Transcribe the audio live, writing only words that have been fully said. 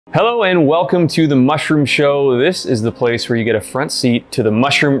Hello and welcome to the Mushroom Show. This is the place where you get a front seat to the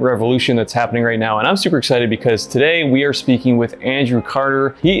mushroom revolution that's happening right now. And I'm super excited because today we are speaking with Andrew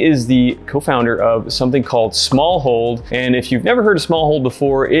Carter. He is the co-founder of something called Smallhold. And if you've never heard of Smallhold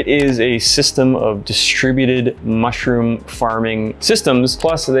before, it is a system of distributed mushroom farming systems.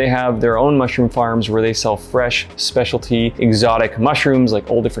 Plus they have their own mushroom farms where they sell fresh, specialty, exotic mushrooms like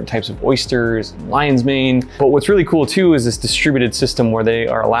all different types of oysters, lion's mane. But what's really cool too is this distributed system where they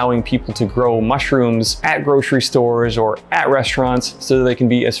are allowing people to grow mushrooms at grocery stores or at restaurants so that they can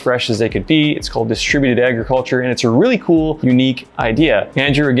be as fresh as they could be. It's called distributed agriculture, and it's a really cool, unique idea.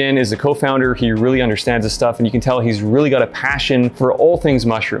 Andrew, again, is the co-founder. He really understands this stuff, and you can tell he's really got a passion for all things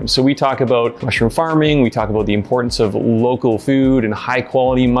mushrooms. So we talk about mushroom farming, we talk about the importance of local food and high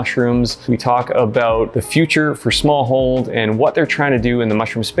quality mushrooms. We talk about the future for Smallhold and what they're trying to do in the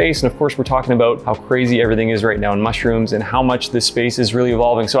mushroom space. And of course, we're talking about how crazy everything is right now in mushrooms and how much this space is really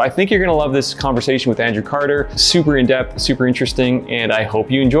evolving. So I think you're gonna love this conversation with Andrew Carter. Super in-depth, super interesting, and I hope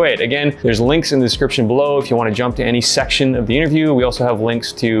you enjoy it. Again, there's links in the description below if you wanna jump to any section of the interview. We also have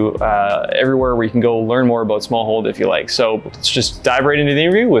links to everywhere where you can go learn more about Smallhold if you like. So let's just dive right into the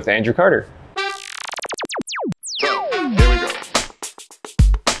interview with Andrew Carter. So, here we go.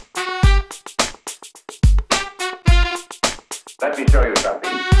 Let me show you something.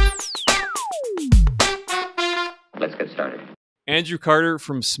 Let's get started. Andrew Carter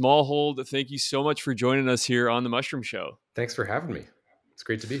from Smallhold, thank you so much for joining us here on the Mushroom Show. Thanks for having me. It's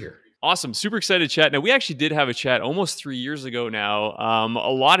great to be here. Awesome. Super excited to chat. Now, we actually did have a chat almost 3 years ago now.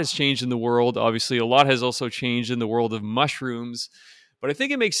 A lot has changed in the world. Obviously, a lot has also changed in the world of mushrooms. But I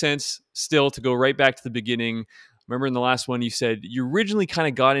think it makes sense still to go right back to the beginning. Remember in the last one, you said you originally kind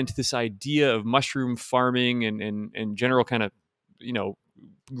of got into this idea of mushroom farming and general kind of,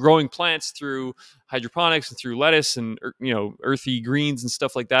 growing plants through hydroponics and through lettuce and, earthy greens and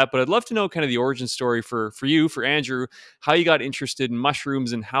stuff like that. But I'd love to know kind of the origin story for you, for Andrew, how you got interested in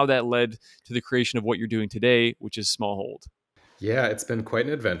mushrooms and how that led to the creation of what you're doing today, which is Smallhold. Yeah, it's been quite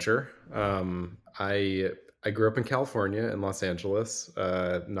an adventure. I grew up in California in Los Angeles,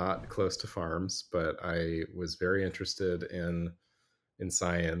 not close to farms, but I was very interested in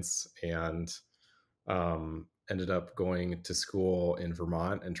science and ended up going to school in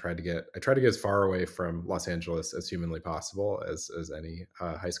Vermont and I tried to get as far away from Los Angeles as humanly possible, as any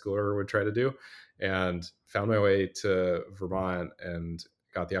high schooler would try to do, and found my way to Vermont and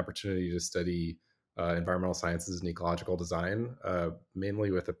got the opportunity to study environmental sciences and ecological design,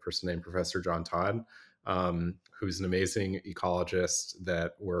 mainly with a person named Professor John Todd, who's an amazing ecologist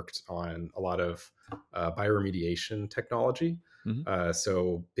that worked on a lot of bioremediation technology.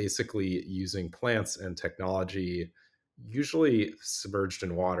 So basically using plants and technology, usually submerged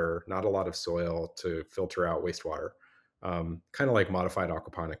in water, not a lot of soil, to filter out wastewater, kind of like modified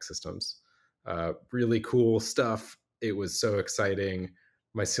aquaponic systems. Really cool stuff. It was so exciting.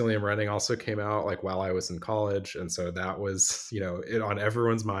 Mycelium running also came out like while I was in college. And so that was, it on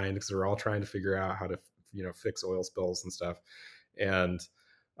everyone's mind because we're all trying to figure out how to, fix oil spills and stuff. And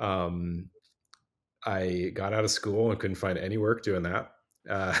I got out of school and couldn't find any work doing that,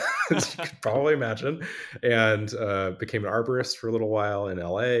 as you could probably imagine, and became an arborist for a little while in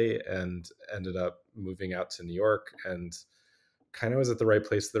LA and ended up moving out to New York, and kind of was at the right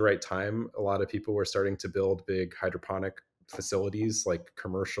place at the right time. A lot of people were starting to build big hydroponic facilities, like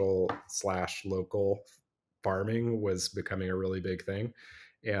commercial/local farming was becoming a really big thing,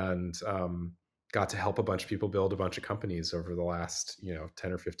 and got to help a bunch of people build a bunch of companies over the last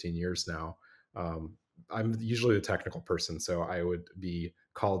 10 or 15 years now. I'm usually the technical person, so I would be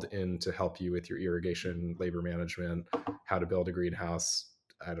called in to help you with your irrigation, labor management, how to build a greenhouse.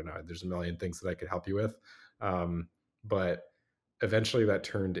 I don't know, there's a million things that I could help you with, but eventually that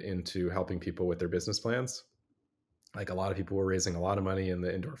turned into helping people with their business plans. Like, a lot of people were raising a lot of money in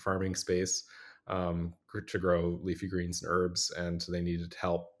the indoor farming space to grow leafy greens and herbs, and they needed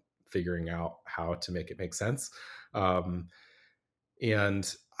help figuring out how to make it make sense.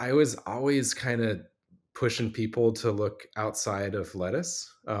 And I was always kind of pushing people to look outside of lettuce,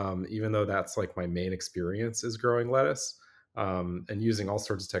 even though that's like my main experience is growing lettuce, and using all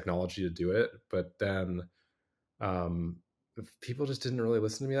sorts of technology to do it. But then people just didn't really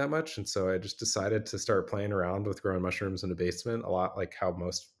listen to me that much. And so I just decided to start playing around with growing mushrooms in a basement, a lot like how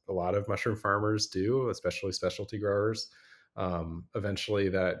a lot of mushroom farmers do, especially specialty growers. Eventually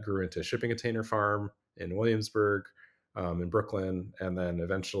that grew into a shipping container farm in Williamsburg, in Brooklyn. And then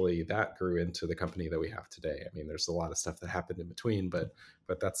eventually that grew into the company that we have today. I mean, there's a lot of stuff that happened in between, but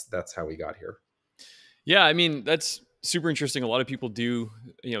that's how we got here. Yeah, I mean, that's super interesting. A lot of people do,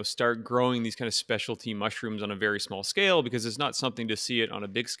 start growing these kind of specialty mushrooms on a very small scale because it's not something to see it on a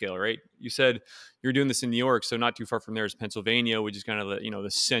big scale, right? You said you're doing this in New York, so not too far from there is Pennsylvania, which is kind of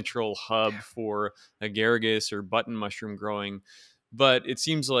the central hub for agaricus or button mushroom growing. But it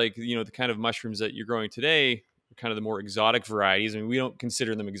seems like, the kind of mushrooms that you're growing today are kind of the more exotic varieties. I mean, we don't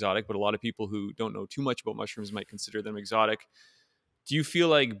consider them exotic, but a lot of people who don't know too much about mushrooms might consider them exotic. Do you feel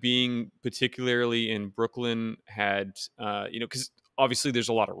like being particularly in Brooklyn had, because obviously there's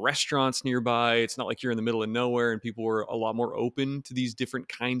a lot of restaurants nearby. It's not like you're in the middle of nowhere, and people were a lot more open to these different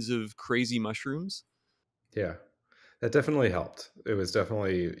kinds of crazy mushrooms? Yeah, that definitely helped. It was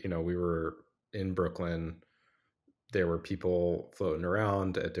definitely, we were in Brooklyn. There were people floating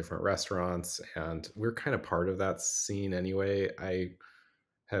around at different restaurants, and we're kind of part of that scene anyway.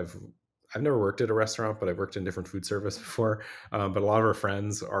 Have I've never worked at a restaurant, but I've worked in different food service before. But a lot of our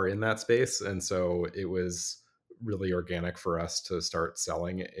friends are in that space, and so it was really organic for us to start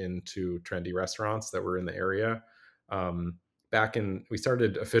selling into trendy restaurants that were in the area. Um, we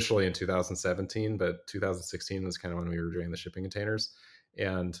started officially in 2017, but 2016 was kind of when we were doing the shipping containers,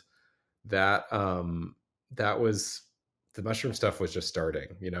 and that that was the mushroom stuff was just starting.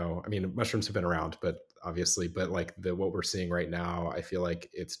 I mean, mushrooms have been around, but obviously, but like the what we're seeing right now, I feel like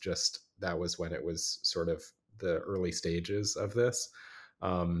it's just that was when it was sort of the early stages of this.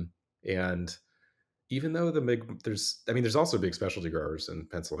 And even though there's also big specialty growers in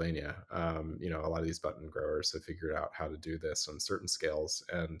Pennsylvania. A lot of these button growers have figured out how to do this on certain scales,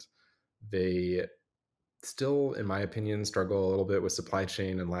 and they still, in my opinion, struggle a little bit with supply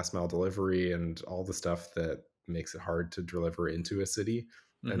chain and last mile delivery and all the stuff that makes it hard to deliver into a city.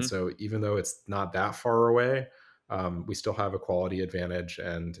 And Hmm. so, even though it's not that far away, we still have a quality advantage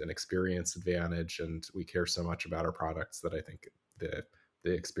and an experience advantage, and we care so much about our products that I think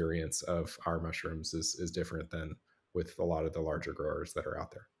the experience of our mushrooms is different than with a lot of the larger growers that are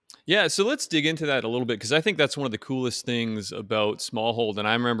out there. Yeah, so let's dig into that a little bit because I think that's one of the coolest things about Smallhold. And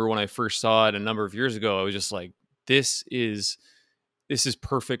I remember when I first saw it a number of years ago, I was just like, this is this is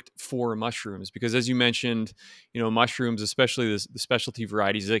perfect for mushrooms because as you mentioned, mushrooms, especially the specialty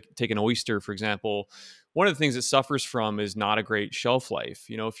varieties, like take an oyster for example. One of the things it suffers from is not a great shelf life.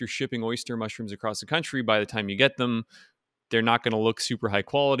 If you're shipping oyster mushrooms across the country, by the time you get them, they're not going to look super high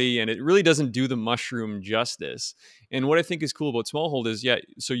quality, and it really doesn't do the mushroom justice. And what I think is cool about Smallhold is, yeah,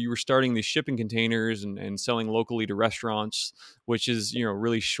 so you were starting these shipping containers and selling locally to restaurants, which is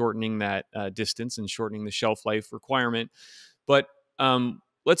really shortening that distance and shortening the shelf life requirement. But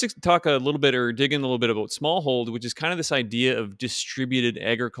let's talk a little bit or dig in a little bit about Smallhold, which is kind of this idea of distributed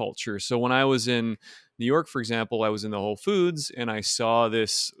agriculture. So when I was in New York, for example, I was in the Whole Foods and I saw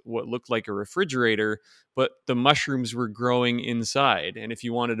this, what looked like a refrigerator, but the mushrooms were growing inside. And if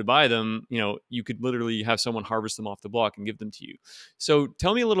you wanted to buy them, you could literally have someone harvest them off the block and give them to you. So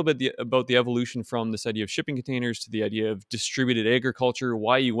tell me a little bit about the evolution from this idea of shipping containers to the idea of distributed agriculture,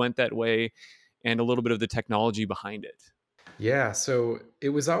 why you went that way, and a little bit of the technology behind it. Yeah, so it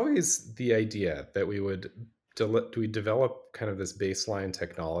was always the idea that we develop kind of this baseline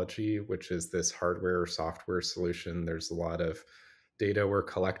technology, which is this hardware software solution. There's a lot of data we're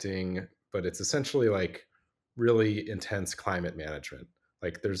collecting, but it's essentially like really intense climate management.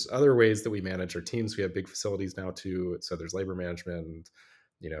 Like there's other ways that we manage our teams. We have big facilities now too, so there's labor management and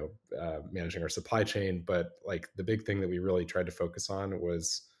managing our supply chain. But like the big thing that we really tried to focus on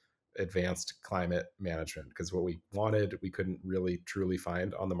was advanced climate management because what we wanted we couldn't really truly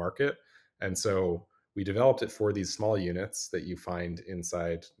find on the market. And so we developed it for these small units that you find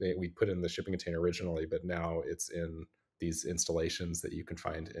inside. We put in the shipping container originally, but now it's in these installations that you can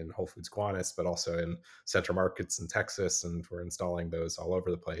find in Whole Foods Kiwanis, but also in central markets in Texas, and we're installing those all over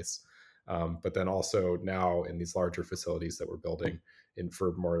the place. But then also now in these larger facilities that we're building in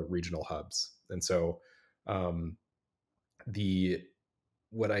for more regional hubs. And so um, the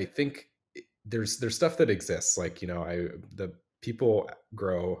what I think there's stuff that exists, like the people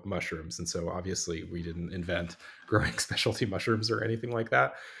grow mushrooms, and so obviously we didn't invent growing specialty mushrooms or anything like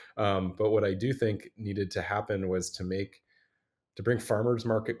that. But what I do think needed to happen was to bring farmers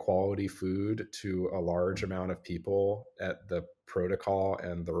market quality food to a large amount of people at the protocol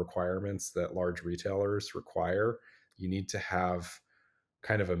and the requirements that large retailers require. You need to have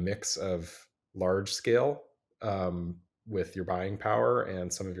kind of a mix of large scale with your buying power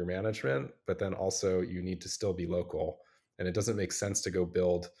and some of your management, but then also you need to still be local. And it doesn't make sense to go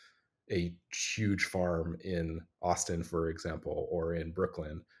build a huge farm in Austin, for example, or in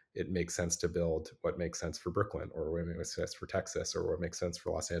Brooklyn. It makes sense to build what makes sense for Brooklyn, or what makes sense for Texas, or what makes sense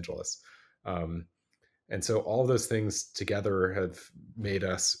for Los Angeles. Um, and so all those things together have made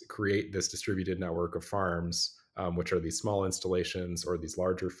us create this distributed network of farms which are these small installations or these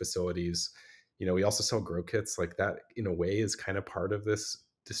larger facilities. We also sell grow kits. Like that in a way is kind of part of this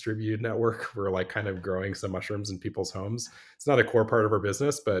distributed network. We're like kind of growing some mushrooms in people's homes. It's not a core part of our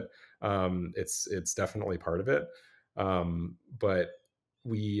business, but it's definitely part of it. But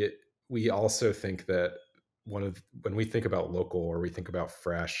we also think that when we think about local or we think about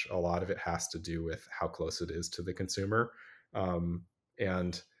fresh, a lot of it has to do with how close it is to the consumer.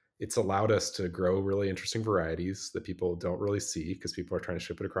 And it's allowed us to grow really interesting varieties that people don't really see because people are trying to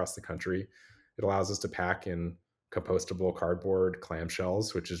ship it across the country. It allows us to pack in compostable cardboard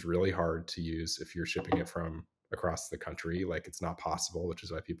clamshells, which is really hard to use if you're shipping it from across the country. Like it's not possible, which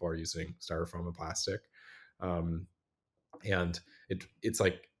is why people are using styrofoam and plastic. Um, and it's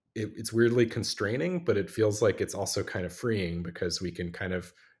like it's weirdly constraining, but it feels like it's also kind of freeing because we can kind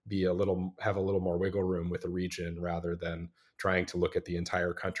of have a little more wiggle room with a region rather than trying to look at the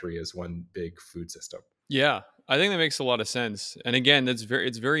entire country as one big food system. Yeah, I think that makes a lot of sense. And again, it's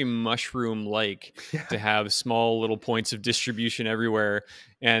very mushroom like Yeah. to have small little points of distribution everywhere,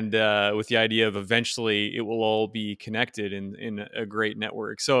 and with the idea of eventually it will all be connected in a great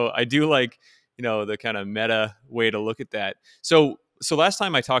network. So I do like the kind of meta way to look at that. So last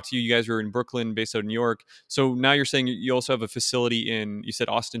time I talked to you, you guys were in Brooklyn, based out of New York. So now you're saying you also have a facility in, you said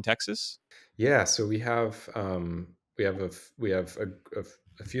Austin, Texas. Yeah, so we have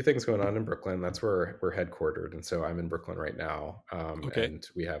a few things going on in Brooklyn. That's where we're headquartered, and so I'm in Brooklyn right now. Okay, And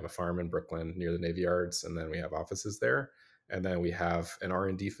we have a farm in Brooklyn near the Navy Yards, and then we have offices there. And then we have an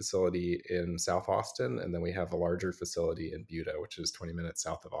R&D facility in South Austin, and then we have a larger facility in Buda, which is 20 minutes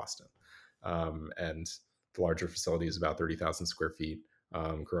south of Austin. And the larger facility is about 30,000 square feet,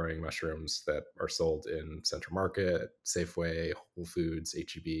 growing mushrooms that are sold in Central Market, Safeway, Whole Foods,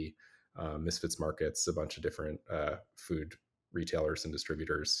 HEB, Misfits Markets, a bunch of different food retailers and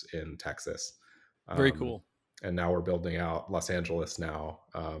distributors in Texas. very Um, cool. and now we're building out Los Angeles now,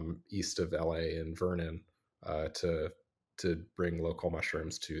 east of LA in Vernon, to bring local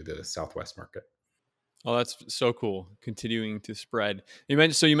mushrooms to the Southwest market. Oh, that's so cool. Continuing to spread. You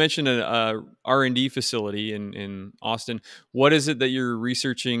mentioned a R&D facility in Austin. What is it that you're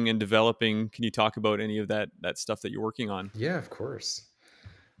researching and developing? Can you talk about any of that stuff that you're working on? Yeah, of course.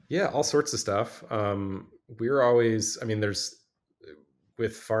 Yeah, all sorts of stuff. We're always, I mean, there's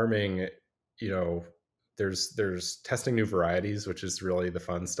with farming, you know, there's testing new varieties, which is really the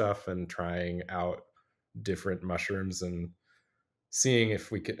fun stuff, and trying out different mushrooms and seeing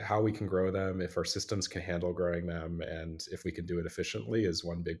if we can how we can grow them, if our systems can handle growing them, and if we can do it efficiently is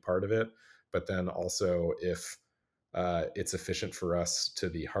one big part of it. But then also if it's efficient for us to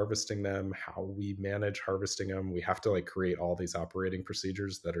be harvesting them, how we manage harvesting them. We have to like create all these operating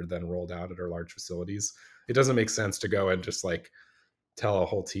procedures that are then rolled out at our large facilities. It doesn't make sense to go and just like tell a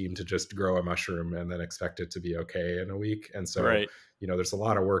whole team to just grow a mushroom and then expect it to be okay in a week. And so, Right. there's a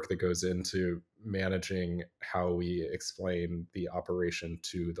lot of work that goes into managing how we explain the operation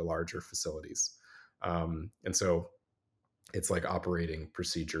to the larger facilities. And so it's like operating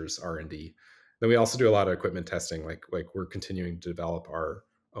procedures R&D. Then we also do a lot of equipment testing. Like we're continuing to develop our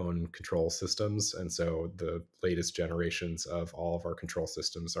own control systems, and so the latest generations of all of our control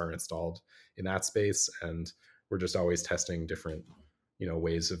systems are installed in that space. And we're just always testing different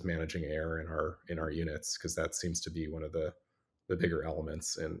ways of managing air in our units, because that seems to be one of the bigger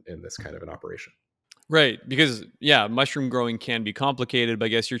elements in this kind of an operation. Right, because yeah, mushroom growing can be complicated, but I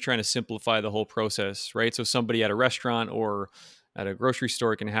guess you're trying to simplify the whole process, right? So somebody at a restaurant or at a grocery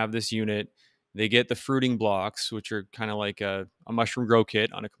store can have this unit. They get the fruiting blocks, which are kind of like a mushroom grow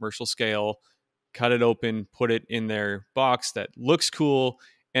kit on a commercial scale, cut it open, put it in their box that looks cool,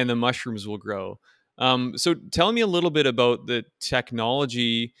 and the mushrooms will grow. So tell me a little bit about the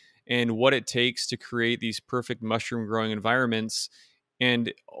technology and what it takes to create these perfect mushroom growing environments,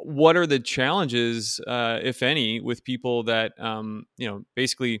 and what are the challenges, if any, with people that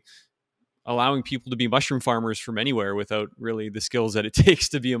basically allowing people to be mushroom farmers from anywhere without really the skills that it takes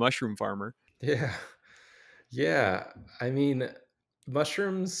to be a mushroom farmer? Yeah. Yeah, I mean,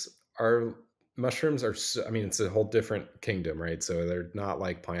 mushrooms are I mean, it's a whole different kingdom, right? So they're not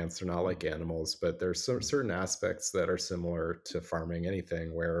like plants, they're not like animals, but there's certain aspects that are similar to farming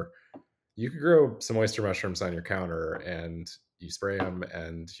anything, where you could grow some oyster mushrooms on your counter and you spray them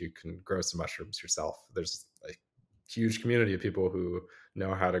and you can grow some mushrooms yourself. There's a huge community of people who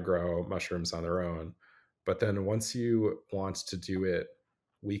know how to grow mushrooms on their own. But then once you want to do it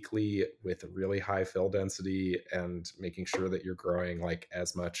weekly with a really high fill density and making sure that you're growing like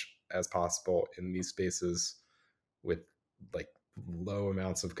as much as possible in these spaces with like low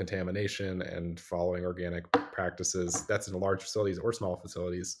amounts of contamination and following organic practices, that's in large facilities or small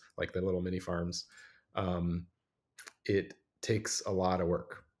facilities like the little mini farms. it takes a lot of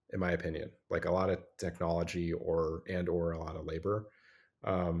work, in my opinion, like a lot of technology or a lot of labor.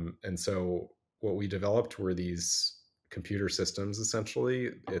 And so what we developed were these computer systems.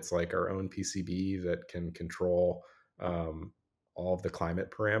 Essentially, it's like our own PCB that can control um, all of the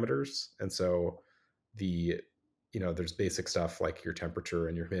climate parameters. And so the there's basic stuff like your temperature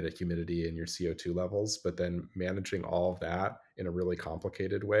and your humidity and your CO2 levels, but then managing all of that in a really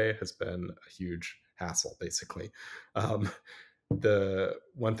complicated way has been a huge hassle, basically. um, the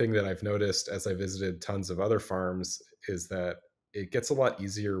one thing that I've noticed as I visited tons of other farms is that it gets a lot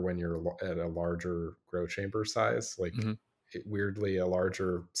easier when you're at a larger grow chamber size. Like, Hmm. weirdly, a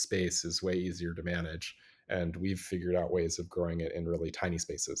larger space is way easier to manage, and we've figured out ways of growing it in really tiny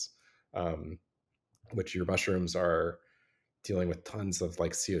spaces. Um, which your mushrooms are dealing with tons of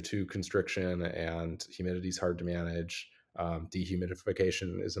like CO2 constriction, and humidity is hard to manage.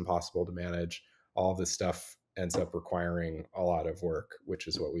 Dehumidification is impossible to manage. All this stuff ends up requiring a lot of work, which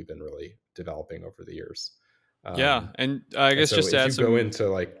is what we've been really developing over the years. Yeah, Um, and I and guess so just to if add you go some. into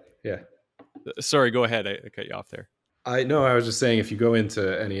like, yeah, Sorry, go ahead. I cut you off there. I know. I was just saying, if you go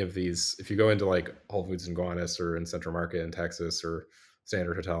into any of these, if you go into like Whole Foods and Gowanus or in Central Market in Texas or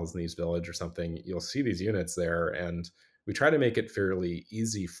Standard Hotels in East Village or something, you'll see these units there. And we try to make it fairly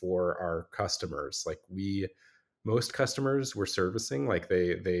easy for our customers. Like, most customers we're servicing, like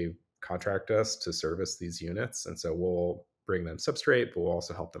they contract us to service these units. And so we'll bring them substrate, but we'll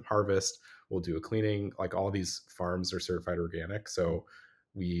also help them harvest. We'll do a cleaning. Like, all these farms are certified organic. So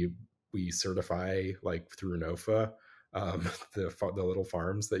we we certify like through NOFA, um, the little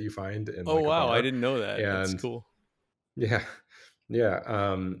farms that you find in Oh like a wow, I bar. didn't know that. That's And cool. yeah, yeah.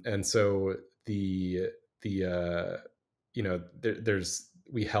 And so the there's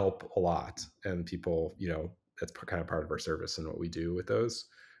we help a lot, and people, that's kind of part of our service and what we do with those.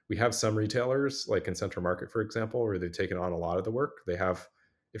 We have some retailers, like in Central Market, for example, where they've taken on a lot of the work. They have,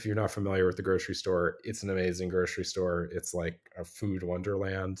 if you're not familiar with the grocery store, it's an amazing grocery store. It's like a food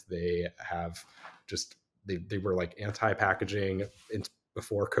wonderland. They have just they were like anti-packaging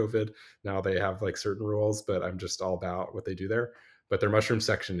before COVID. Now they have like certain rules, but I'm just all about what they do there. But their mushroom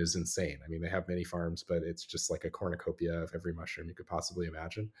section is insane. I mean, they have many farms, but it's just like a cornucopia of every mushroom you could possibly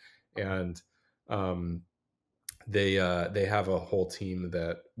imagine. And um, they have a whole team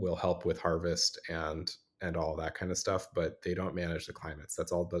that will help with harvest and all that kind of stuff, but they don't manage the climates.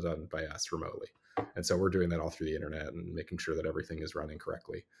 That's all done by us remotely. And so we're doing that all through the internet and making sure that everything is running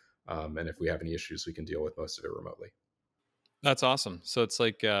correctly. And if we have any issues, we can deal with most of it remotely. That's awesome. So it's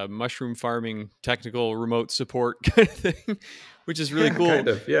like mushroom farming technical remote support kind of thing, which is really Yeah, cool. kind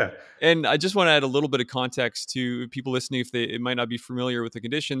of. Yeah. And I just want to add a little bit of context to people listening if they it might not be familiar with the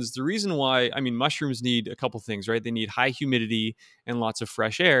conditions. The reason why, I mean, mushrooms need a couple things, right? They need high humidity and lots of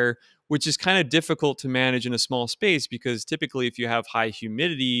fresh air, which is kind of difficult to manage in a small space because typically if you have high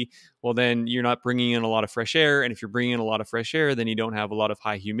humidity, well, then you're not bringing in a lot of fresh air. And if you're bringing in a lot of fresh air, then you don't have a lot of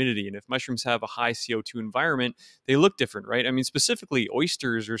high humidity. And if mushrooms have a high CO2 environment, they look different, right? I mean, specifically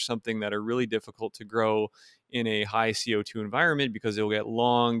oysters are something that are really difficult to grow in a high CO2 environment because they'll get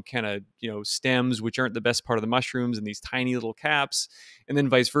long kind of, stems, which aren't the best part of the mushrooms and these tiny little caps. And then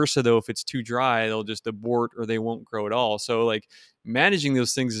vice versa, though, if it's too dry, they'll just abort or they won't grow at all. So like managing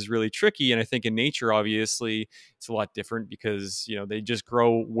those things is really tricky. And I think in nature, obviously, it's a lot different because, they just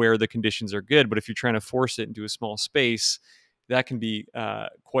grow where the conditions are good. But if you're trying to force it into a small space, that can be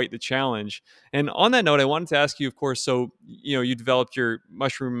quite the challenge. And on that note, I wanted to ask you, of course, so, you developed your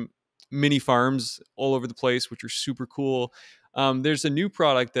mushroom mini farms all over the place, which are super cool. There's a new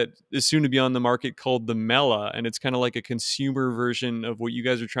product that is soon to be on the market called the Mella, and it's kind of like a consumer version of what you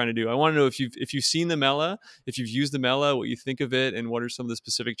guys are trying to do. I want to know if you've seen the Mella, if you've used the Mella, what you think of it, and what are some of the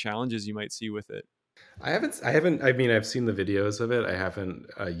specific challenges you might see with it. I mean, I've seen the videos of it. I haven't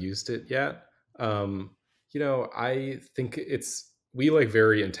used it yet. I think we like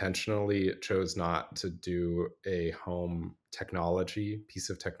very intentionally chose not to do a home technology piece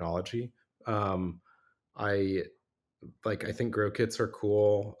of technology. Um, I I think grow kits are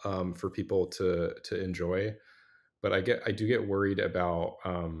cool for people to enjoy, but I do get worried about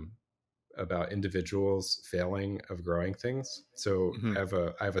individuals failing of growing things. So Hmm.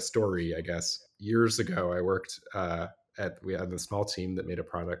 I have a story. I guess years ago, I worked we had a small team that made a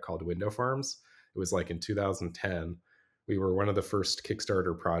product called Window Farms. It was like in 2010. We were one of the first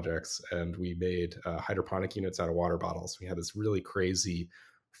Kickstarter projects, and we made hydroponic units out of water bottles. We had this really crazy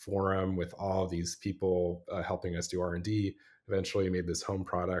forum with all these people helping us do R&D. Eventually, we made this home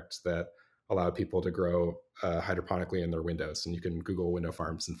product that allowed people to grow hydroponically in their windows. And you can Google window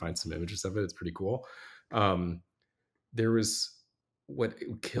farms and find some images of it. It's pretty cool. Um, there was what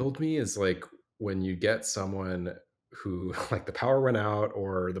killed me is like when you get someone who like the power went out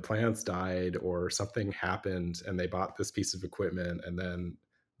or the plants died or something happened and they bought this piece of equipment and then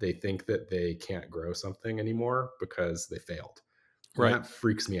they think that they can't grow something anymore because they failed. And Right. that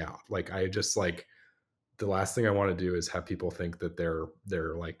freaks me out. Like I just like the last thing I want to do is have people think that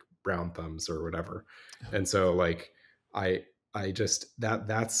they're like brown thumbs or whatever. And so like I I just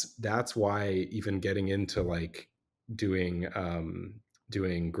that's why even getting into like doing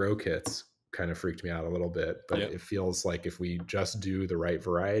doing grow kits kind of freaked me out a little bit, but Yeah. it feels like if we just do the right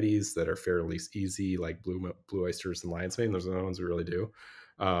varieties that are fairly easy, like blue oysters and lion's mane, those are the ones we really do,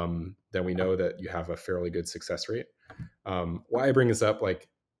 then we know that you have a fairly good success rate. Why I bring this up, like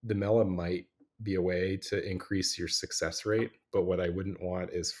the Mela might be a way to increase your success rate, but what I wouldn't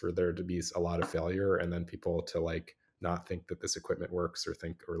want is for there to be a lot of failure and then people to like not think that this equipment works or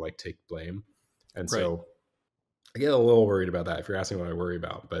think or like take blame. And Right. so I get a little worried about that if you're asking what I worry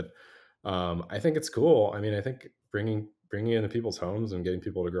about, but I think it's cool. I mean, I think bringing into people's homes and getting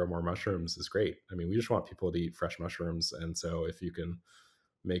people to grow more mushrooms is great. I mean, we just want people to eat fresh mushrooms, and so if you can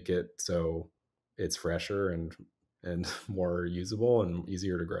make it so it's fresher and more usable and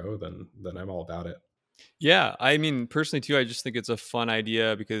easier to grow, then I'm all about it. Yeah, I mean, personally too, I just think it's a fun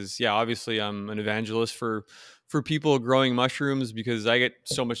idea because, yeah, obviously I'm an evangelist for people growing mushrooms because I get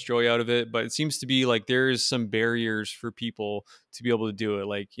so much joy out of it. But it seems to be like there's some barriers for people to be able to do it.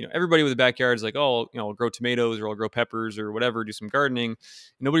 Like, everybody with a backyard is like, oh, I'll grow tomatoes or I'll grow peppers or whatever, do some gardening.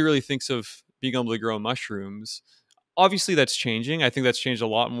 Nobody really thinks of being able to grow mushrooms. Obviously that's changing. I think that's changed a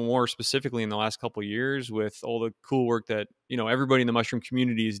lot more specifically in the last couple of years with all the cool work that, everybody in the mushroom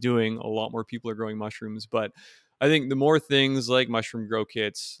community is doing. A lot more people are growing mushrooms, but I think the more things like mushroom grow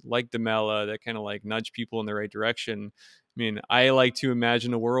kits, like the Mela that kind of like nudge people in the right direction. I mean, I like to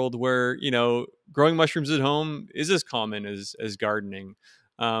imagine a world where, growing mushrooms at home is as common as gardening.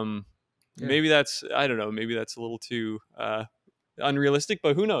 Um, Yeah. maybe that's, I don't know, maybe that's a little too unrealistic,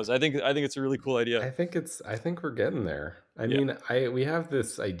 but who knows? I think it's a really cool idea. I think we're getting there. I Yeah. mean, I we have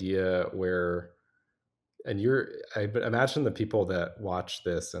this idea where and but imagine the people that watch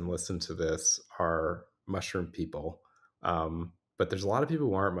this and listen to this are mushroom people. But there's a lot of people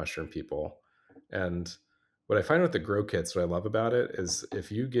who aren't mushroom people. And what I find with the grow kits, what I love about it is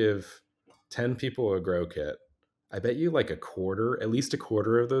if you give 10 people a grow kit, I bet you like at least a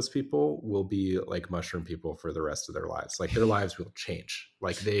quarter of those people will be like mushroom people for the rest of their lives. Like their lives will change.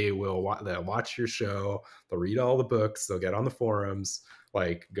 Like they'll watch your show, they'll read all the books, they'll get on the forums,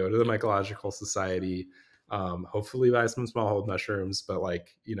 like go to the Yeah. Mycological Society, hopefully buy some Smallhold mushrooms, but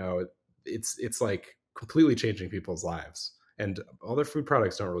like, it's like completely changing people's lives. And other food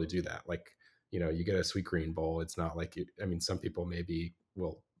products don't really do that. Like, you get a sweet green bowl. It's not like I mean, some people maybe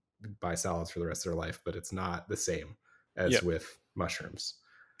will buy salads for the rest of their life, but it's not the same Yeah. as with mushrooms.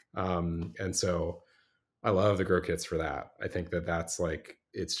 And so I love the grow kits for that. I think that that's like,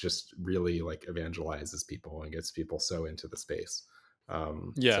 it's just really like evangelizes people and gets people so into the space.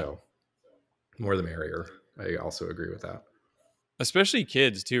 Yeah. So more the merrier. I also agree with that. Especially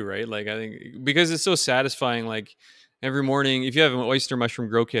kids too, right? Like I think because it's so satisfying. Like every morning, if you have an oyster mushroom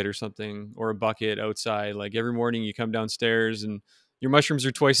grow kit or something or a bucket outside, like every morning you come downstairs and your mushrooms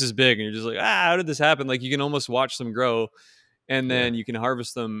are twice as big, and you're just like, how did this happen? Like you can almost watch them grow, and Yeah. then you can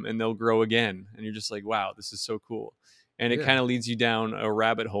harvest them, and they'll grow again, and you're just like, wow, this is so cool, and it Yeah. kind of leads you down a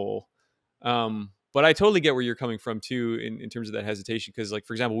rabbit hole. But I totally get where you're coming from too in terms of that hesitation, because like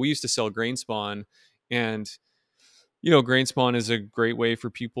for example, we used to sell grain spawn, and grain spawn is a great way for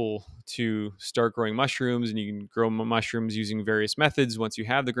people to start growing mushrooms, and you can grow mushrooms using various methods once you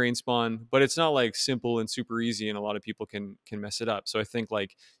have the grain spawn. But it's not like simple and super easy, and a lot of people can mess it up. So I think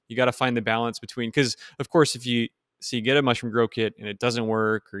like you got to find the balance between, because of course if you get a mushroom grow kit and it doesn't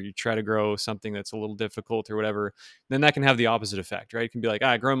work, or you try to grow something that's a little difficult or whatever, then that can have the opposite effect, right? It can be like,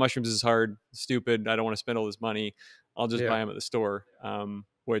 growing mushrooms is hard, stupid, I don't want to spend all this money, I'll just Yeah. buy them at the store.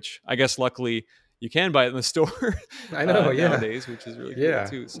 Which I guess luckily you can buy it in the store I know. Yeah. nowadays, which is really cool Yeah.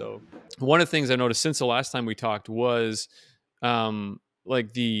 too. So one of the things I noticed since the last time we talked was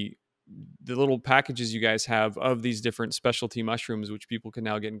like the little packages you guys have of these different specialty mushrooms, which people can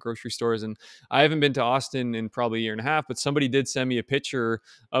now get in grocery stores. And I haven't been to Austin in probably a year and a half, but somebody did send me a picture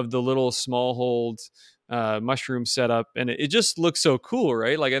of the little Smallhold mushroom setup, and it just looks so cool,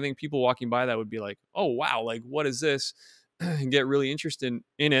 right? Like I think people walking by that would be like, oh wow, like what is this? And get really interested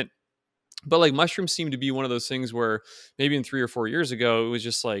in it. But like mushrooms seem to be one of those things where maybe in 3 or 4 years ago, it was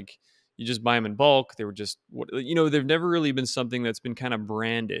just like you just buy them in bulk. They were just, they've never really been something that's been kind of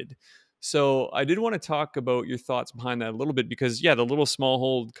branded. So I did want to talk about your thoughts behind that a little bit, because yeah, the little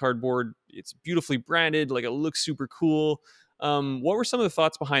Smallhold cardboard, it's beautifully branded, like it looks super cool. What were some of the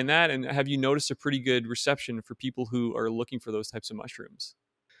thoughts behind that? And have you noticed a pretty good reception for people who are looking for those types of mushrooms?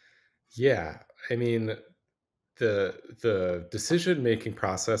 Yeah, I mean, the decision making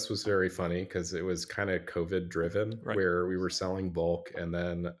process was very funny because it was kind of COVID driven, Right. where we were selling bulk and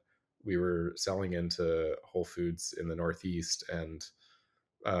then we were selling into Whole Foods in the Northeast, and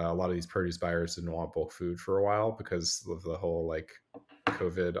a lot of these produce buyers didn't want bulk food for a while because of the whole like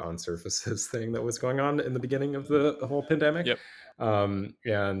COVID on surfaces thing that was going on in the beginning of the whole pandemic. Yep.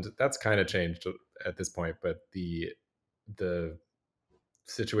 And that's kind of changed at this point, but the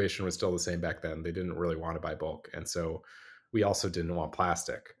situation was still the same back then. They didn't really want to buy bulk. And so we also didn't want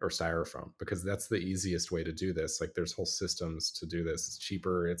plastic or styrofoam because that's the easiest way to do this. Like there's whole systems to do this. It's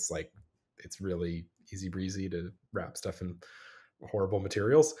cheaper. It's like, it's really easy breezy to wrap stuff in horrible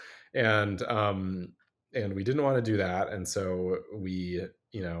materials. And we didn't want to do that. And so we,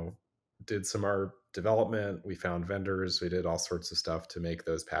 you know, did some art development. We found vendors. We did all sorts of stuff to make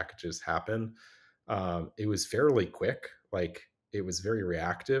those packages happen. It was fairly quick. Like it was very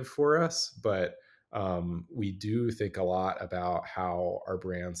reactive for us, but we do think a lot about how our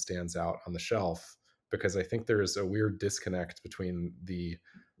brand stands out on the shelf, because I think there's a weird disconnect between the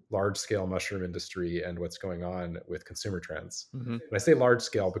large scale mushroom industry and what's going on with consumer trends. Hmm. And I say large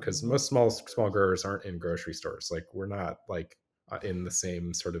scale because most small growers aren't in grocery stores. Like we're not like in the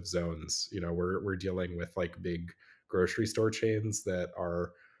same sort of zones. You know, we're dealing with like big grocery store chains that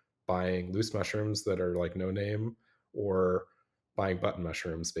are buying loose mushrooms that are like no name, or buying button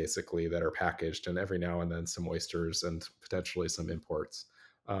mushrooms basically that are packaged, and every now and then some oysters and potentially some imports.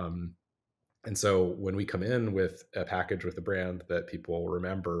 Um, and so when we come in with a package with a brand that people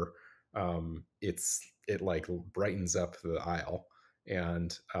remember, it like brightens up the aisle,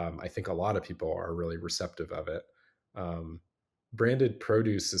 and I think a lot of people are really receptive of it. Um, Branded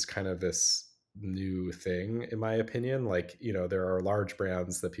produce is kind of this new thing, in my opinion. Like, you know, there are large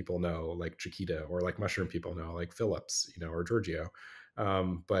brands that people know, like Chiquita, or like mushroom people know, like Phillips, you know, or Giorgio.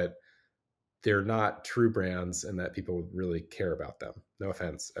 But they're not true brands and that people really care about them. No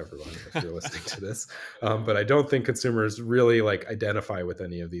offense, everyone, if you're listening to this. But I don't think consumers really like identify with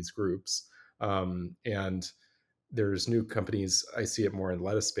any of these groups. And there's new companies. I see it more in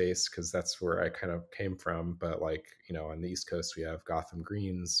lettuce space because that's where I kind of came from. But like, you know, on the East Coast, we have Gotham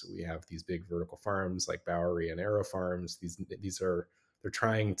Greens. We have these big vertical farms like Bowery and Arrow Farms. These are, they're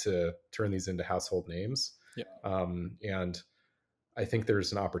trying to turn these into household names. Yep. And I think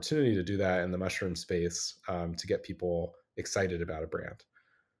there's an opportunity to do that in the mushroom space, to get people excited about a brand.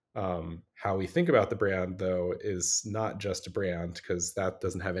 How we think about the brand, though, is not just a brand, because that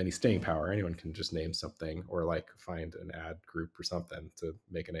doesn't have any staying power. Anyone can just name something or like find an ad group or something to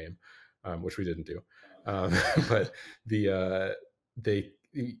make a name, which we didn't do. Um, but they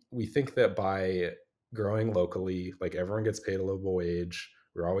we think that by growing locally, like everyone gets paid a livable wage.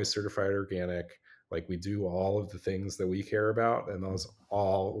 We're always certified organic. Like we do all of the things that we care about, and those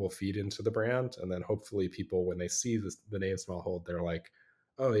all will feed into the brand. And then hopefully people, when they see the name Smallhold, they're like,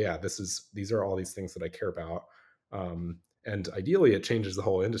 oh yeah, these are all these things that I care about. And ideally it changes the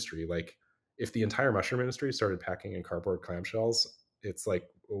whole industry. Like if the entire mushroom industry started packing in cardboard clamshells, it's like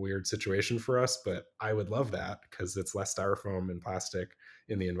a weird situation for us, but I would love that because it's less styrofoam and plastic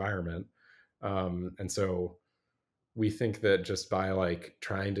in the environment. And so we think that just by like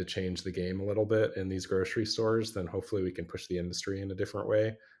trying to change the game a little bit in these grocery stores, then hopefully we can push the industry in a different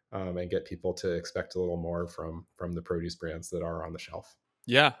way, and get people to expect a little more from the produce brands that are on the shelf.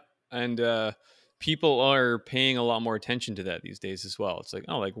 Yeah. And people are paying a lot more attention to that these days as well. It's like,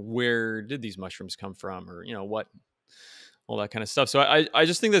 oh, like where did these mushrooms come from? Or, you know, what, all that kind of stuff. So I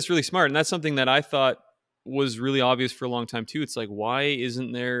just think that's really smart. And that's something that I thought was really obvious for a long time too. It's like, why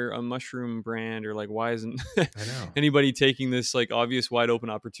isn't there a mushroom brand, or like, why isn't I know. anybody taking this like obvious wide open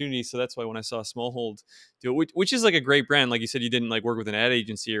opportunity? So that's why when I saw Smallhold do it, which is like a great brand, like you said, you didn't like work with an ad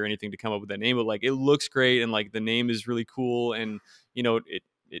agency or anything to come up with that name, but like it looks great and like the name is really cool, and you know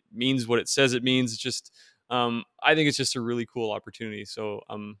it means what it says it means. It's just I think it's just a really cool opportunity. So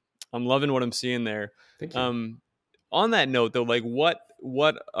I'm loving what I'm seeing there. Thank you. Um, on that note though, like what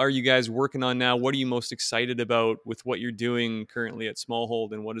are you guys working on now? What are you most excited about with what you're doing currently at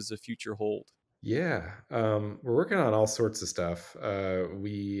Smallhold, and what does the future hold? Yeah, we're working on all sorts of stuff.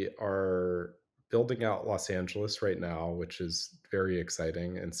 We are building out Los Angeles right now, which is very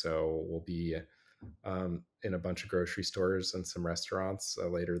exciting. And so we'll be in a bunch of grocery stores and some restaurants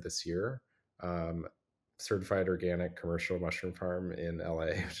later this year. Um, Certified organic commercial mushroom farm in LA,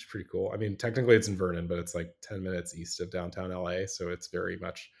 which is pretty cool. I mean, technically it's in Vernon, but it's like 10 minutes east of downtown LA. So it's very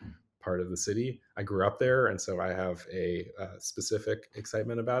much part of the city. I grew up there, and so I have a specific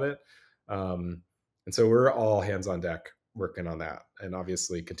excitement about it. And so we're all hands on deck working on that, and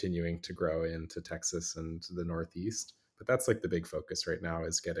obviously continuing to grow into Texas and the Northeast. But that's like the big focus right now,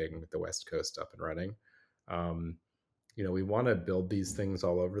 is getting the West Coast up and running. Um, we want to build these things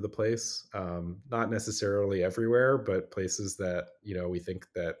all over the place, not necessarily everywhere, but places that we think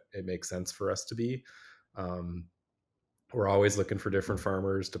that it makes sense for us to be. Um, we're always looking for different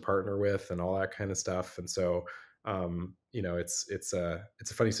farmers to partner with and all that kind of stuff. And so, it's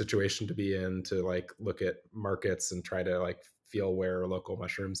a funny situation to be in, to like look at markets and try to like feel where local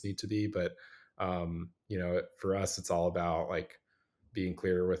mushrooms need to be. But for us, it's all about like being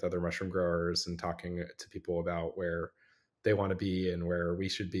clear with other mushroom growers and talking to people about where they want to be and where we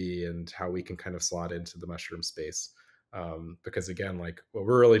should be and how we can kind of slot into the mushroom space. Because again, like what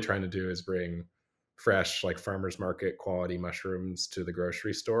we're really trying to do is bring fresh, like farmers market quality mushrooms to the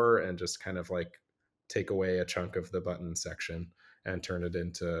grocery store, and just kind of like take away a chunk of the button section and turn it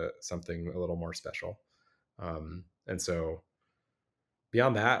into something a little more special. And so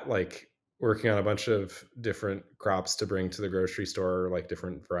beyond that, like working on a bunch of different crops to bring to the grocery store, like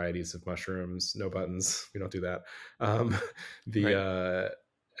different varieties of mushrooms, no buttons, we don't do that. Um, the Right.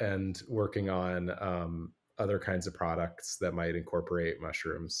 And working on other kinds of products that might incorporate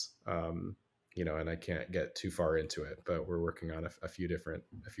mushrooms. And I can't get too far into it, but we're working on a few different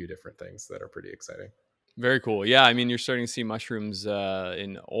things that are pretty exciting. Very cool. Yeah, I mean, you're starting to see mushrooms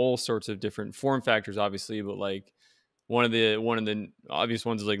in all sorts of different form factors, obviously, but like one of the obvious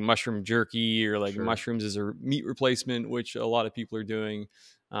ones is like mushroom jerky, or like Sure. mushrooms as a meat replacement, which a lot of people are doing,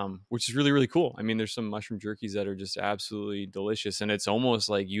 which is really really cool. I mean, there's some mushroom jerkies that are just absolutely delicious, and it's almost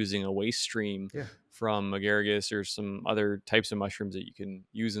like using a waste stream Yeah. from agaricus or some other types of mushrooms that you can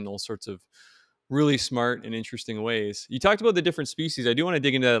use in all sorts of really smart and interesting ways. You talked about the different species. I do want to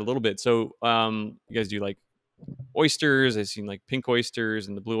dig into that a little bit. So, you guys do like oysters. I've seen like pink oysters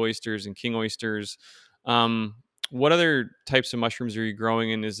and the blue oysters and king oysters. Um, what other types of mushrooms are you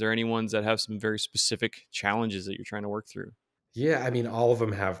growing? And is there any ones that have some very specific challenges that you're trying to work through? Yeah, I mean, all of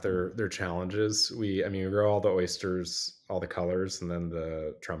them have their challenges. We grow all the oysters, all the colors, and then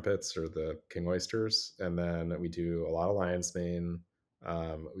the trumpets or the king oysters, and then we do a lot of lion's mane.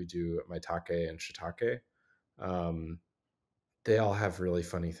 We do maitake and shiitake. Um, they all have really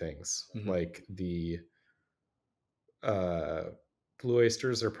funny things. Hmm. Like the uh, blue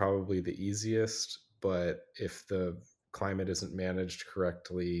oysters are probably the easiest, but if the climate isn't managed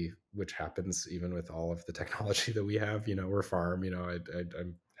correctly, which happens even with all of the technology that we have, we're farm.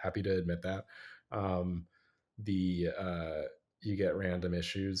 I'm happy to admit that. Um, the You get random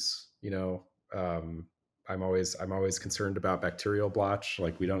issues. I'm always concerned about bacterial blotch.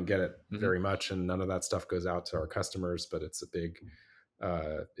 Like we don't get it Hmm. very much, and none of that stuff goes out to our customers, but it's a big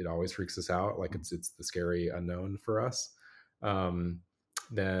it always freaks us out. Like it's the scary unknown for us. Um,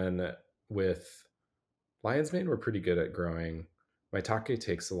 then with lion's mane, we're pretty good at growing. Maitake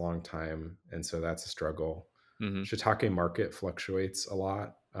takes a long time, and so that's a struggle. Hmm. Shiitake market fluctuates a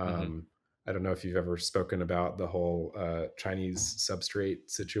lot. Hmm. I don't know if you've ever spoken about the whole Chinese substrate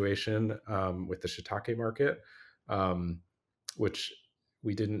situation with the shiitake market, um, which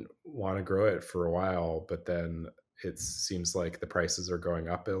we didn't want to grow it for a while, but then it seems like the prices are going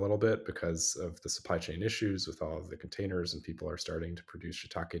up a little bit because of the supply chain issues with all of the containers, and people are starting to produce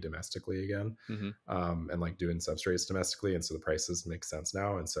shiitake domestically again, Hmm. and like doing substrates domestically, and so the prices make sense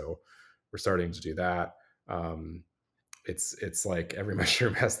now, and so we're starting to do that. Um, it's like every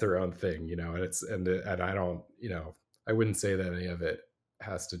mushroom has their own thing, and I don't, I wouldn't say that any of it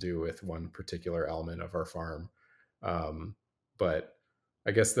has to do with one particular element of our farm. Um, but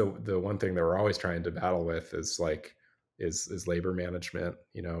I guess the one thing that we're always trying to battle with is like is labor management.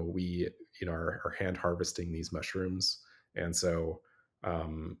 We are hand harvesting these mushrooms, and so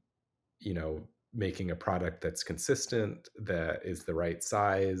um, making a product that's consistent, that is the right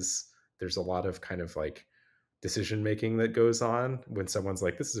size. There's a lot of kind of like decision making that goes on when someone's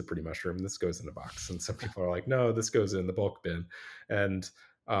like, this is a pretty mushroom, this goes in a box, and some people are like, no, this goes in the bulk bin. And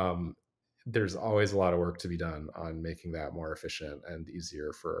um, there's always a lot of work to be done on making that more efficient and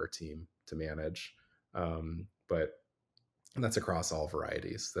easier for our team to manage. But that's across all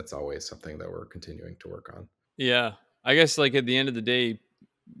varieties. That's always something that we're continuing to work on. Yeah. I guess like at the end of the day,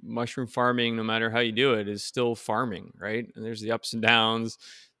 mushroom farming, no matter how you do it, is still farming, right? And there's the ups and downs.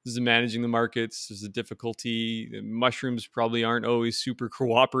 There's the managing the markets. There's the difficulty. The mushrooms probably aren't always super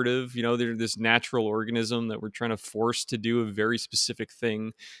cooperative. They're this natural organism that we're trying to force to do a very specific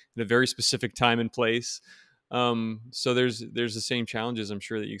thing in a very specific time and place. So there's the same challenges I'm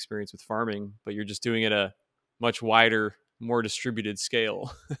sure that you experience with farming, but you're just doing it at a much wider, more distributed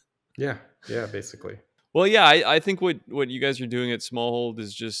scale. Yeah, yeah, basically. Well, yeah, I think what you guys are doing at Smallhold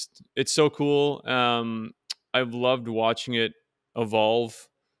is just it's so cool. I've loved watching it evolve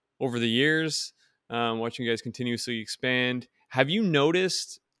over the years, watching you guys continuously expand. Have you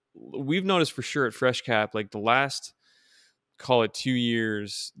noticed? We've noticed for sure at Fresh Cap, like the last, call it 2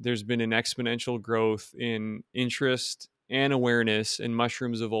 years, there's been an exponential growth in interest and awareness in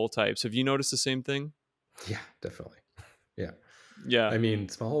mushrooms of all types. Have you noticed the same thing? Yeah, definitely. Yeah. Yeah. I mean,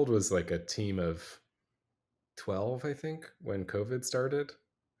 Smallhold was like a team of 12, I think, when COVID started.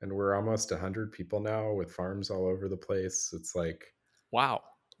 And we're almost 100 people now with farms all over the place. It's like, Wow.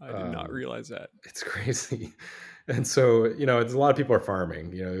 I did not um, realize that. it's crazy. And so, it's a lot of people are farming,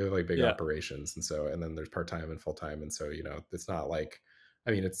 they have like big Yeah. operations. And so, and then there's part-time and full-time. And so, it's not like,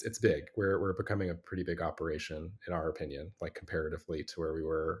 I mean, it's big. We're becoming a pretty big operation in our opinion, like comparatively to where we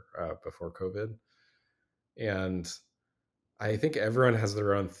were before COVID. And I think everyone has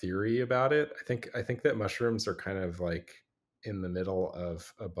their own theory about it. I think that mushrooms are kind of like in the middle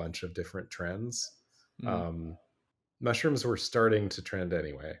of a bunch of different trends. Mm, Um, Mushrooms were starting to trend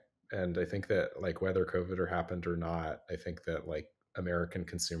anyway, and I think that like whether COVID or happened or not, I think that like American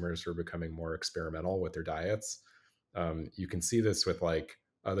consumers were becoming more experimental with their diets. You can see this with like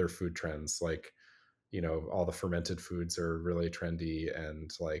other food trends, like all the fermented foods are really trendy,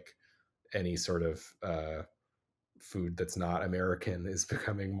 and like any sort of food that's not American is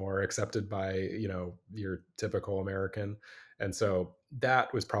becoming more accepted by, your typical American. And so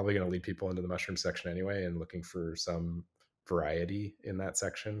that was probably going to lead people into the mushroom section anyway and looking for some variety in that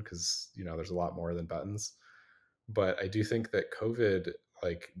section because, there's a lot more than buttons. But I do think that COVID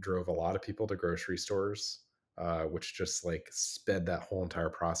like drove a lot of people to grocery stores, which just like sped that whole entire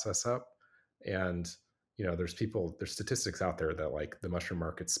process up. And there's statistics out there that like the mushroom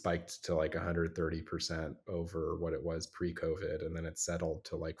market spiked to like 130% over what it was pre-COVID, and then it settled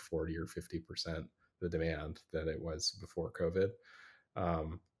to like 40 or 50% the demand that it was before COVID.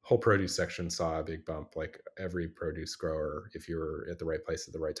 Whole produce section saw a big bump. Like every produce grower, if you were at the right place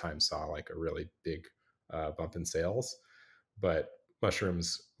at the right time, saw like a really big bump in sales. But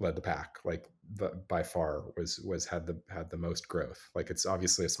mushrooms led the pack. Like by far was had the most growth. Like it's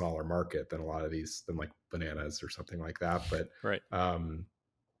obviously a smaller market than a lot of these than like bananas or something like that. But right. um,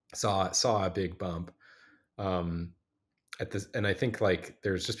 saw a big bump. Um, at this, and I think like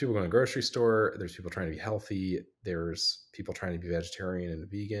there's just people going to the grocery store, there's people trying to be healthy, there's people trying to be vegetarian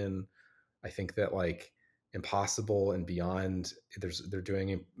and vegan. I think that like Impossible and Beyond, they're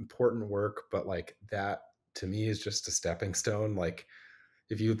doing important work, but like that to me is just a stepping stone. Like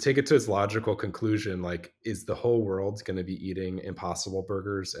if you take it to its logical conclusion, like is the whole world going to be eating Impossible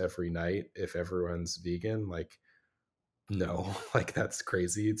burgers every night if everyone's vegan? Like no, like that's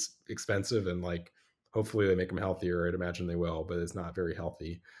crazy. It's expensive, and like hopefully they make them healthier. I'd imagine they will, but it's not very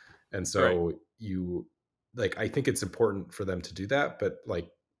healthy. And Right. so you like I think it's important for them to do that, but like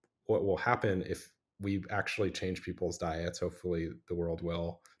what will happen if we actually change people's diets, hopefully the world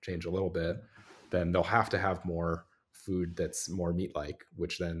will change a little bit, then they'll have to have more food that's more meat like,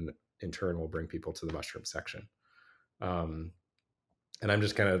 which then in turn will bring people to the mushroom section. Um, and I'm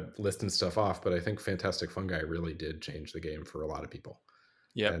just kind of listing stuff off, but I think Fantastic Fungi really did change the game for a lot of people.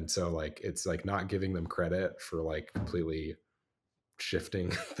 Yep. And so like it's like not giving them credit for like completely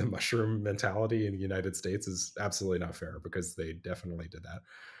shifting the mushroom mentality in the United States is absolutely not fair, because they definitely did that.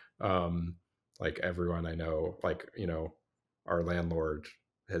 Like everyone I know, like, our landlord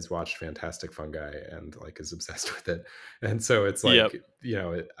has watched Fantastic Fungi and like is obsessed with it. And so it's Yep.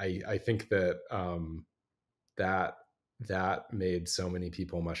 like, I think that that that made so many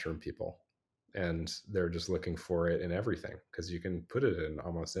people mushroom people, and they're just looking for it in everything because you can put it in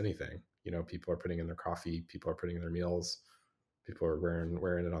almost anything. People are putting in their coffee, people are putting in their meals, people are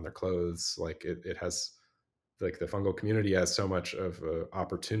wearing it on their clothes. Like it has, like the fungal community has so much of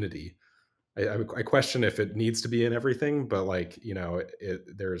opportunity. I question if it needs to be in everything, but like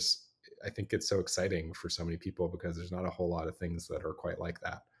there's, I think it's so exciting for so many people because there's not a whole lot of things that are quite like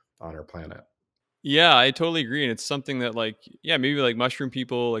that on our planet. Yeah, I totally agree. And it's something that, like, yeah, maybe like mushroom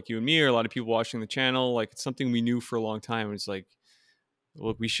people like you and me, or a lot of people watching the channel, like it's something we knew for a long time. It's like,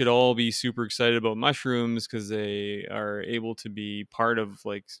 look, we should all be super excited about mushrooms because they are able to be part of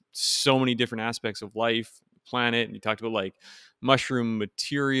like so many different aspects of life, planet. And you talked about like mushroom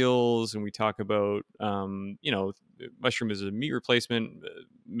materials, and we talk about, mushroom as a meat replacement,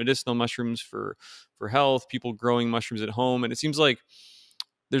 medicinal mushrooms for health, people growing mushrooms at home. And it seems like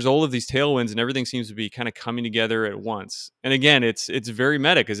there's all of these tailwinds and everything seems to be kind of coming together at once. And again, it's very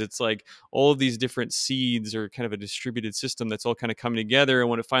meta because it's like all of these different seeds are kind of a distributed system that's all kind of coming together. And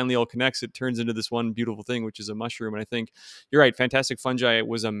when it finally all connects, it turns into this one beautiful thing, which is a mushroom. And I think you're right. Fantastic Fungi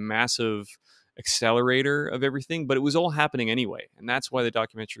was a massive accelerator of everything, but it was all happening anyway. And that's why the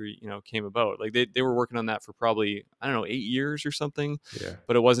documentary, came about. Like they were working on that for probably, I don't know, 8 years or something. Yeah.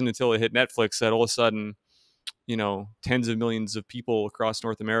 But it wasn't until it hit Netflix that all of a sudden, tens of millions of people across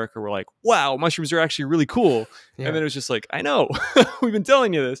North America were like, wow, mushrooms are actually really cool. Yeah. And then it was just like, I know, we've been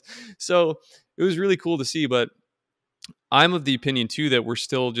telling you this. So it was really cool to see. But I'm of the opinion too that we're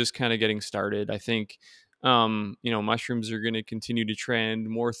still just kind of getting started. I think, mushrooms are going to continue to trend.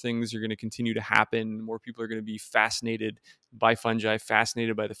 More things are going to continue to happen. More people are going to be fascinated by fungi,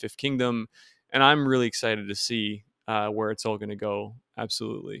 fascinated by the fifth kingdom. And I'm really excited to see where it's all going to go.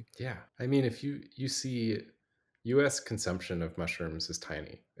 Absolutely. Yeah. I mean, if you see US consumption of mushrooms is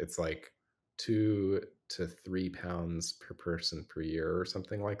tiny. It's like 2 to 3 pounds per person per year or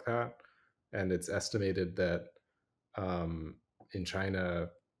something like that. And it's estimated that in China,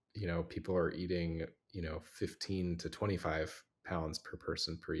 people are eating, 15 to 25 pounds per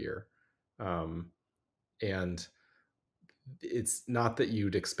person per year. Um, and it's not that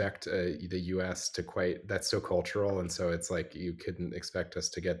you'd expect the US to quite, that's so cultural. And so it's like you couldn't expect us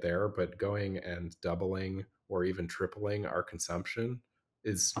to get there, but going and doubling or even tripling our consumption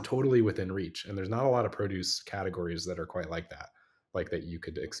is totally within reach. And there's not a lot of produce categories that are quite like that you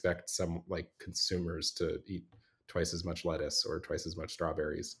could expect some like consumers to eat twice as much lettuce or twice as much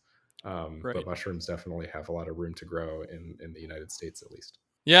strawberries. Right. But mushrooms definitely have a lot of room to grow in the United States, at least.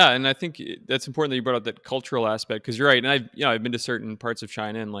 Yeah, and I think that's important that you brought up that cultural aspect because you're right. And I've been to certain parts of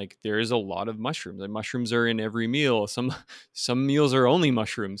China and like there is a lot of mushrooms. Like mushrooms are in every meal. Some meals are only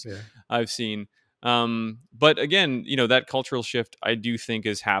mushrooms. Yeah. I've seen. But again, that cultural shift I do think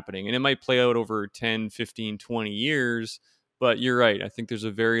is happening, and it might play out over 10, 15, 20 years. But you're right. I think there's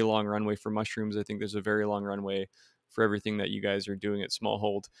a very long runway for mushrooms. I think there's a very long runway for everything that you guys are doing at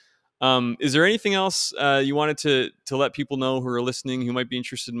Smallhold. Is there anything else you wanted to let people know who are listening who might be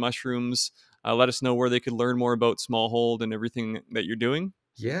interested in mushrooms? Let us know where they could learn more about Smallhold and everything that you're doing.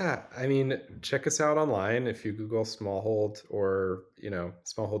 Yeah, I mean, check us out online. If you Google Smallhold or,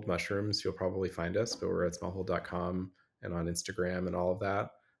 Smallhold mushrooms, you'll probably find us, but we're at smallhold.com and on Instagram and all of that.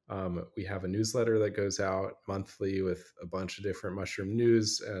 We have a newsletter that goes out monthly with a bunch of different mushroom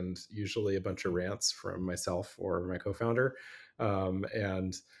news and usually a bunch of rants from myself or my co-founder,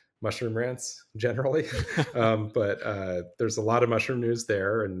 and mushroom rants generally. But there's a lot of mushroom news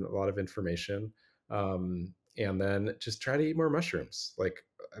there and a lot of information. And then just try to eat more mushrooms. Like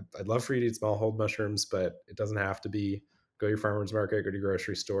I'd love for you to eat Smallhold mushrooms, but it doesn't have to be. Go to your farmer's market, go to your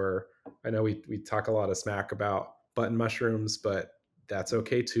grocery store. I know we talk a lot of smack about button mushrooms, but that's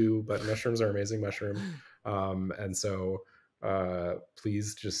okay too. Button mushrooms are amazing mushroom. And so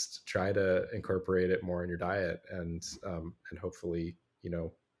please just try to incorporate it more in your diet, and hopefully,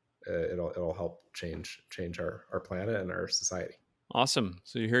 it'll help change our planet and our society. Awesome.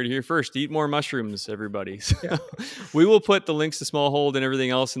 So you heard it here first. Eat more mushrooms, everybody. Yeah. We will put the links to Smallhold and everything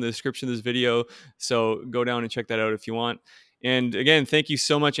else in the description of this video. So go down and check that out if you want. And again, thank you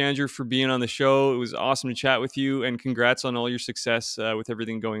so much, Andrew, for being on the show. It was awesome to chat with you, and congrats on all your success with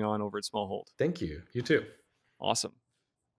everything going on over at Smallhold. Thank you. You too. Awesome.